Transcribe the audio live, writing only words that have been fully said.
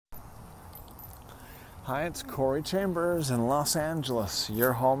Hi, it's Corey Chambers in Los Angeles.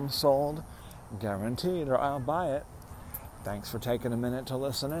 Your home sold, guaranteed, or I'll buy it. Thanks for taking a minute to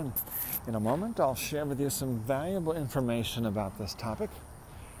listen in. In a moment, I'll share with you some valuable information about this topic.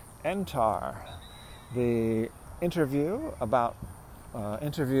 NTAR, the interview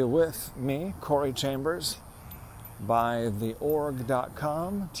with me, Corey Chambers, by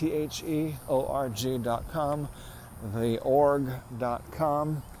theorg.com, theorg.com,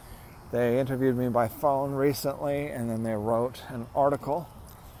 theorg.com. They interviewed me by phone recently, and then they wrote an article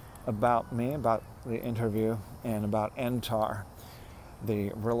about me, about the interview, and about NTAR,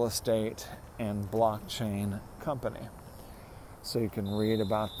 the real estate and blockchain company. So you can read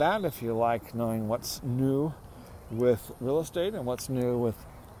about that if you like knowing what's new with real estate and what's new with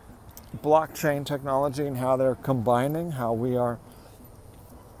blockchain technology and how they're combining, how we are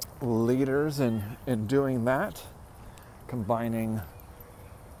leaders in doing that, combining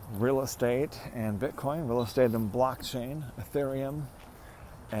real estate and Bitcoin, real estate and blockchain, Ethereum,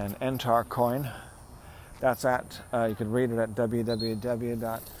 and NTAR coin. That's you can read it at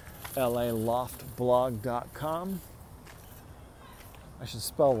www.laloftblog.com. I should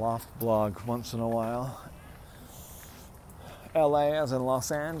spell loft blog once in a while. LA as in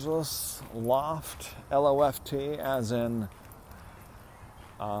Los Angeles, loft, L-O-F-T as in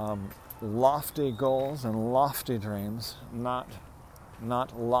lofty goals and lofty dreams, not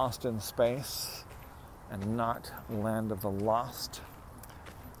lost in space and not land of the lost,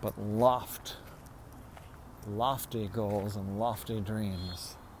 but lofty goals and lofty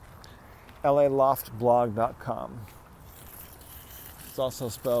dreams. LALoftblog.com. It's also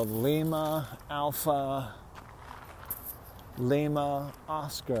spelled Lima, Alpha, Lima,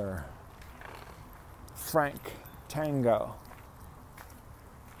 Oscar, Frank, Tango.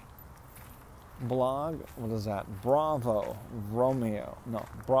 Blog, what is that? Bravo,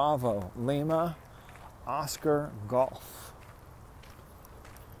 Lima, Oscar, Golf.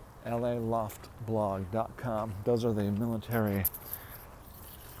 LALoftblog.com. Those are the military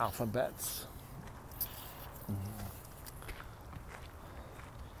alphabets.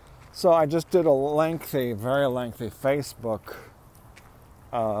 So I just did a very lengthy Facebook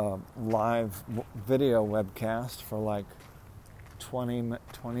live video webcast for like 20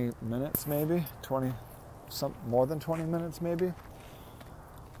 minutes maybe, more than 20 minutes maybe.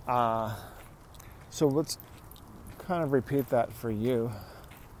 So let's kind of repeat that for you.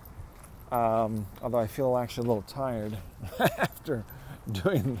 Although I feel actually a little tired after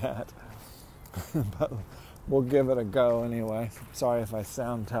doing that. But we'll give it a go anyway. Sorry if I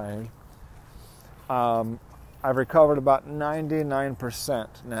sound tired. I've recovered about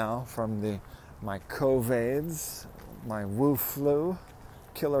 99% now from my COVIDs, my Wu flu,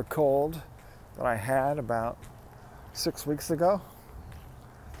 killer cold that I had about 6 weeks ago.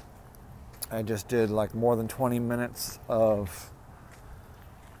 I just did like more than 20 minutes of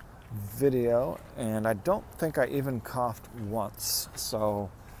video, and I don't think I even coughed once.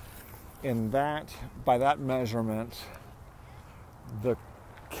 So by that measurement, the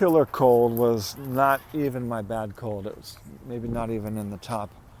killer cold was not even my bad cold. It was maybe not even in the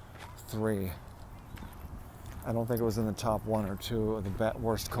top 3. I don't think it was in the top 1 or 2 of the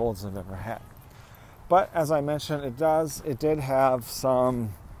worst colds I've ever had. But as I mentioned, it did have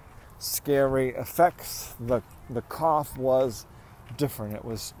some scary effects. The cough was different. It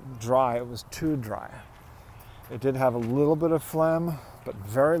was dry. It was too dry. It did have a little bit of phlegm, but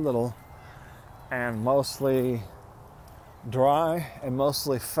very little, and mostly dry, and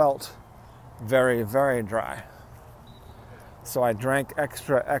mostly felt very, very dry. So I drank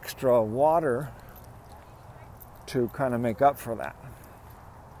extra water to kind of make up for that.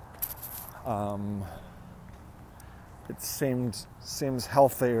 It seems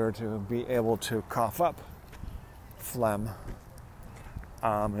healthier to be able to cough up phlegm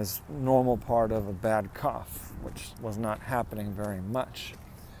as normal part of a bad cough, which was not happening very much.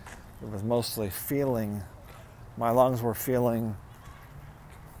 It was mostly my lungs were feeling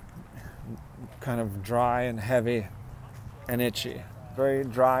kind of dry and heavy and itchy. Very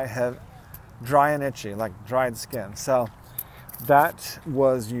dry and itchy, like dried skin. So that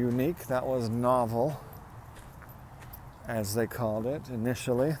was unique. That was novel, as they called it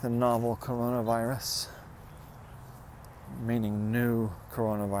initially, the novel coronavirus, meaning new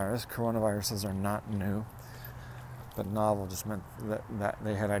coronavirus. Coronaviruses are not new, but novel just meant that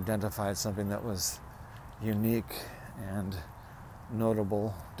they had identified something that was unique and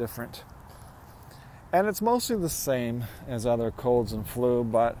notable, different. And it's mostly the same as other colds and flu,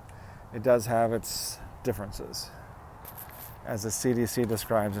 but it does have its differences. As the CDC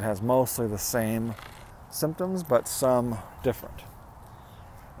describes, it has mostly the same symptoms, but some different.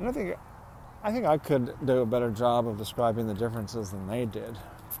 And I think I think I could do a better job of describing the differences than they did.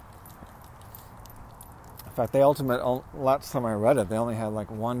 In fact, last time I read it, they only had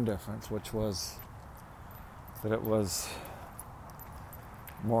like one difference, which was that it was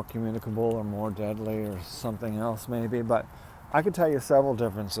more communicable or more deadly or something else maybe. But I could tell you several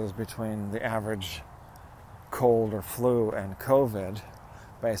differences between the average cold or flu and COVID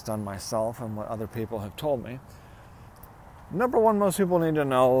based on myself and what other people have told me. Number one, most people need to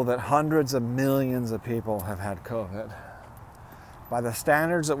know that hundreds of millions of people have had COVID. By the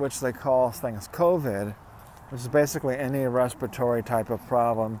standards at which they call things COVID, which is basically any respiratory type of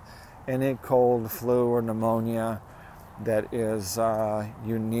problem, any cold, flu, or pneumonia that is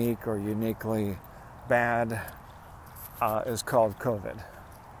unique or uniquely bad is called COVID,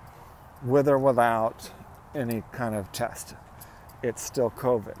 with or without any kind of test. It's still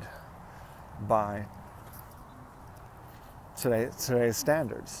COVID by today's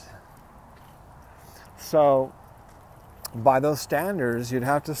standards. So, by those standards, you'd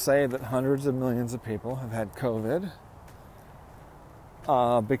have to say that hundreds of millions of people have had COVID,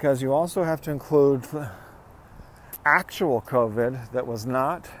 because you also have to include actual COVID that was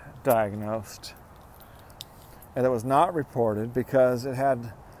not diagnosed and that was not reported because it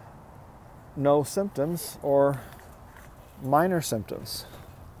had no symptoms or minor symptoms,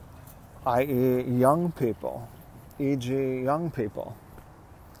 i.e. young people, e.g. young people.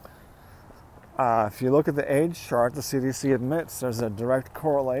 If you look at the age chart, the CDC admits there's a direct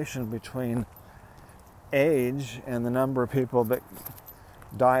correlation between age and the number of people that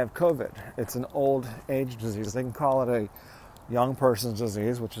die of COVID. It's an old age disease. They can call it a young person's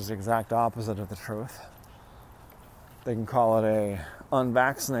disease, which is the exact opposite of the truth. They can call it a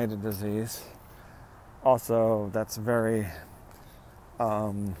unvaccinated disease. Also, that's very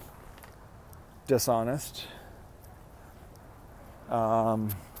dishonest.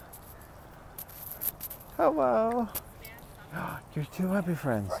 Hello. You're two happy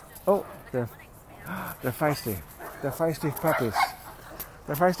friends. Oh, they're feisty. They're feisty puppies.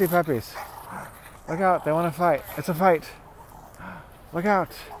 They're feisty puppies. Look out, they want to fight. It's a fight. Look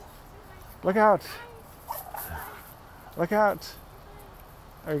out. Look out. Look out.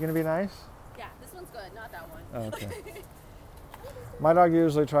 Are you going to be nice? Yeah, this one's good, not that one. Oh, okay. My dog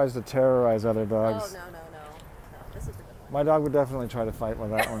usually tries to terrorize other dogs. Oh, no, this is a good one. My dog would definitely try to fight with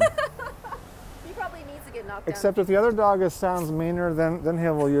that one. He probably needs to get knocked Except down. if the other dog sounds meaner, then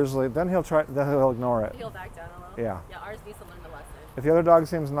he'll ignore it. He'll back down a little? Yeah. Yeah, ours needs to learn the lesson. If the other dog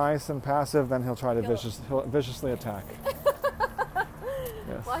seems nice and passive, then he'll try to viciously attack.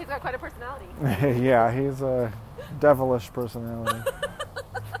 Yes. Well, he's got quite a personality. Yeah, he's a devilish personality.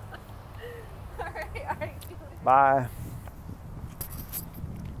 all right. Bye.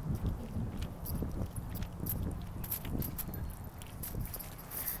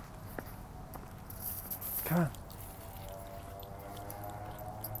 Come on.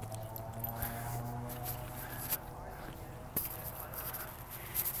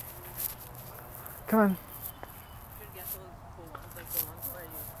 Come on.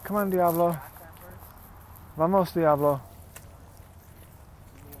 Come on, Diablo. Vamos, Diablo.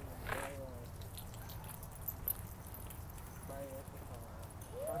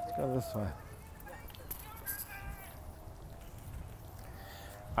 Let's go this way.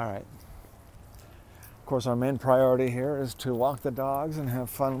 All right. Of course, our main priority here is to walk the dogs and have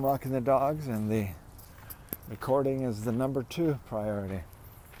fun walking the dogs, and the recording is the number 2 priority.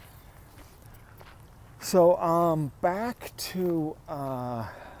 So, back to, I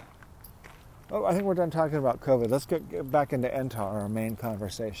think we're done talking about COVID. Let's get back into NTAR, our main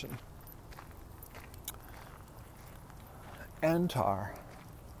conversation. NTAR,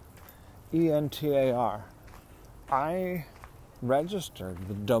 E-N-T-A-R. I registered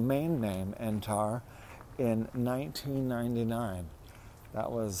the domain name NTAR in 1999.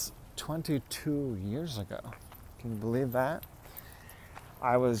 That was 22 years ago. Can you believe that?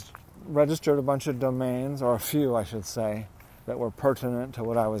 I registered a bunch of domains, or a few I should say, that were pertinent to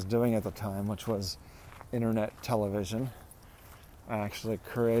what I was doing at the time, which was internet television. I actually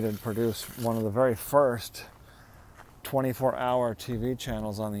produced one of the very first 24-hour TV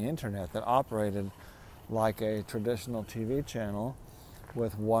channels on the internet that operated like a traditional TV channel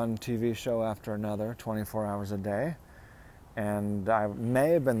with one TV show after another, 24 hours a day. And I may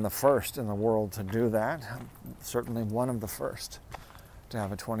have been the first in the world to do that, certainly one of the first to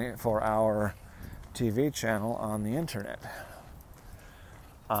have a 24-hour TV channel on the internet.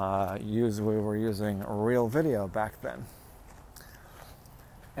 We were using Real Video back then.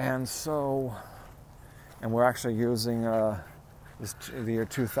 And we're actually using the year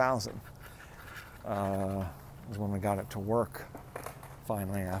 2000 was when we got it to work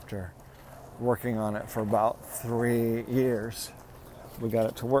finally after working on it for about 3 years. We got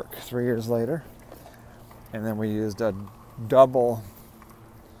it to work 3 years later. And then we used a double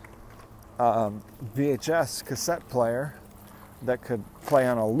VHS cassette player that could play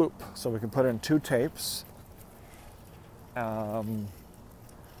on a loop. So we could put in 2 tapes, 2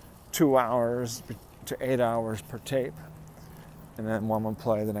 hours to 8 hours per tape. And then one would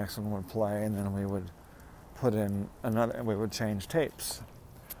play, the next one would play, and then we would put in another, and we would change tapes.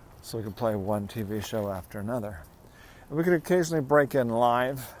 So we could play one TV show after another. And we could occasionally break in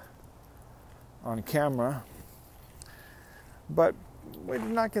live on camera, but we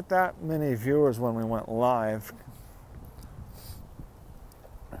did not get that many viewers when we went live.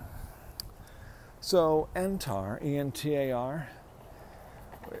 So ENTAR, E-N-T-A-R,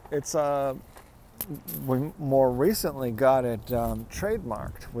 it's we more recently got it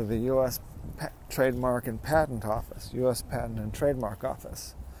trademarked with the U.S. Trademark and Patent Office, U.S. Patent and Trademark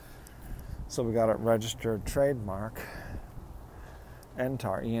Office. So we got it registered trademark,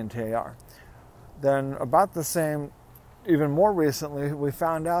 ENTAR, E-N-T-A-R. Then about the same, even more recently, we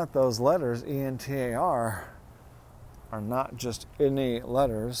found out those letters, E-N-T-A-R, are not just any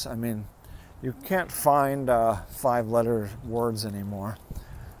letters. I mean, you can't find 5-letter words anymore,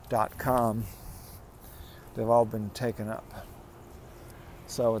 .com. They've all been taken up.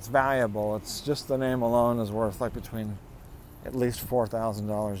 So it's valuable. It's just the name alone is worth like between at least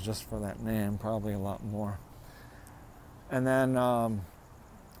 $4,000 just for that name, probably a lot more. And then,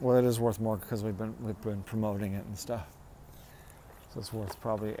 well, it is worth more because we've been promoting it and stuff. So it's worth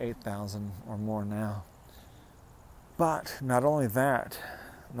probably $8,000 or more now. But not only that,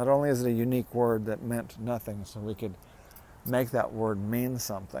 not only is it a unique word that meant nothing, so we could make that word mean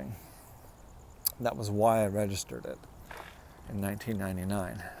something. That was why I registered it in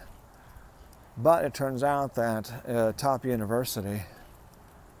 1999. But it turns out that top university,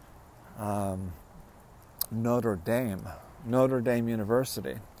 Notre Dame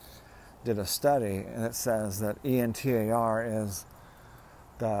University, did a study, and it says that ENTAR is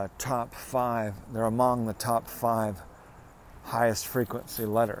the top 5, they're among the top 5 highest frequency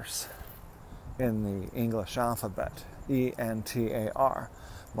letters in the English alphabet. ENTAR,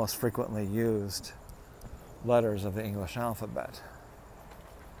 most frequently used letters of the English alphabet.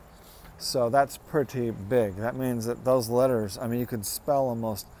 So that's pretty big. That means that those letters, I mean, you could spell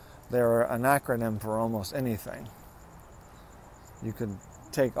almost, they're an acronym for almost anything. You could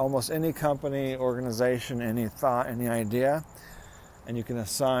take almost any company, organization, any thought, any idea, and you can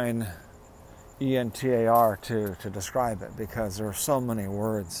assign ENTAR to describe it, because there are so many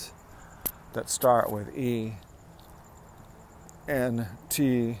words that start with E, N,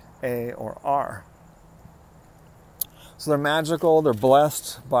 T, A, or R. So they're magical, they're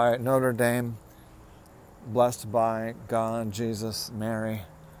blessed by Notre Dame, blessed by God, Jesus, Mary,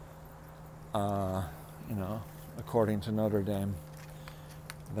 according to Notre Dame.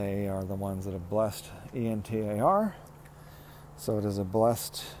 They are the ones that have blessed ENTAR. So it is a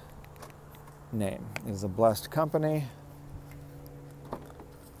blessed name. It is a blessed company.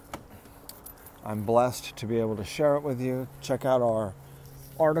 I'm blessed to be able to share it with you. Check out our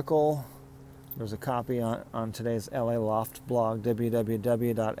article. There's a copy on today's LA Loft blog,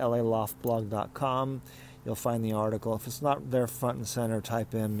 www.laloftblog.com. You'll find the article. If it's not there front and center,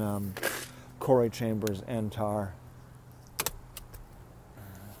 type in Corey Chambers ENTAR,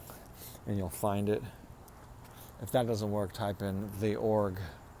 and you'll find it. If that doesn't work, type in theorg.com,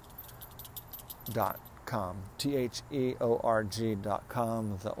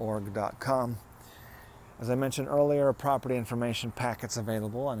 theorg.com, theorg.com. As I mentioned earlier, property information packets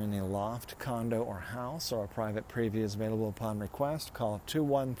available on any loft, condo, or house, or a private preview is available upon request. Call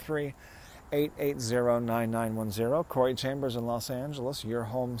 213-880-9910. Corey Chambers in Los Angeles. Your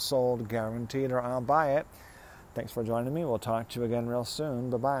home sold guaranteed, or I'll buy it. Thanks for joining me. We'll talk to you again real soon.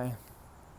 Bye-bye.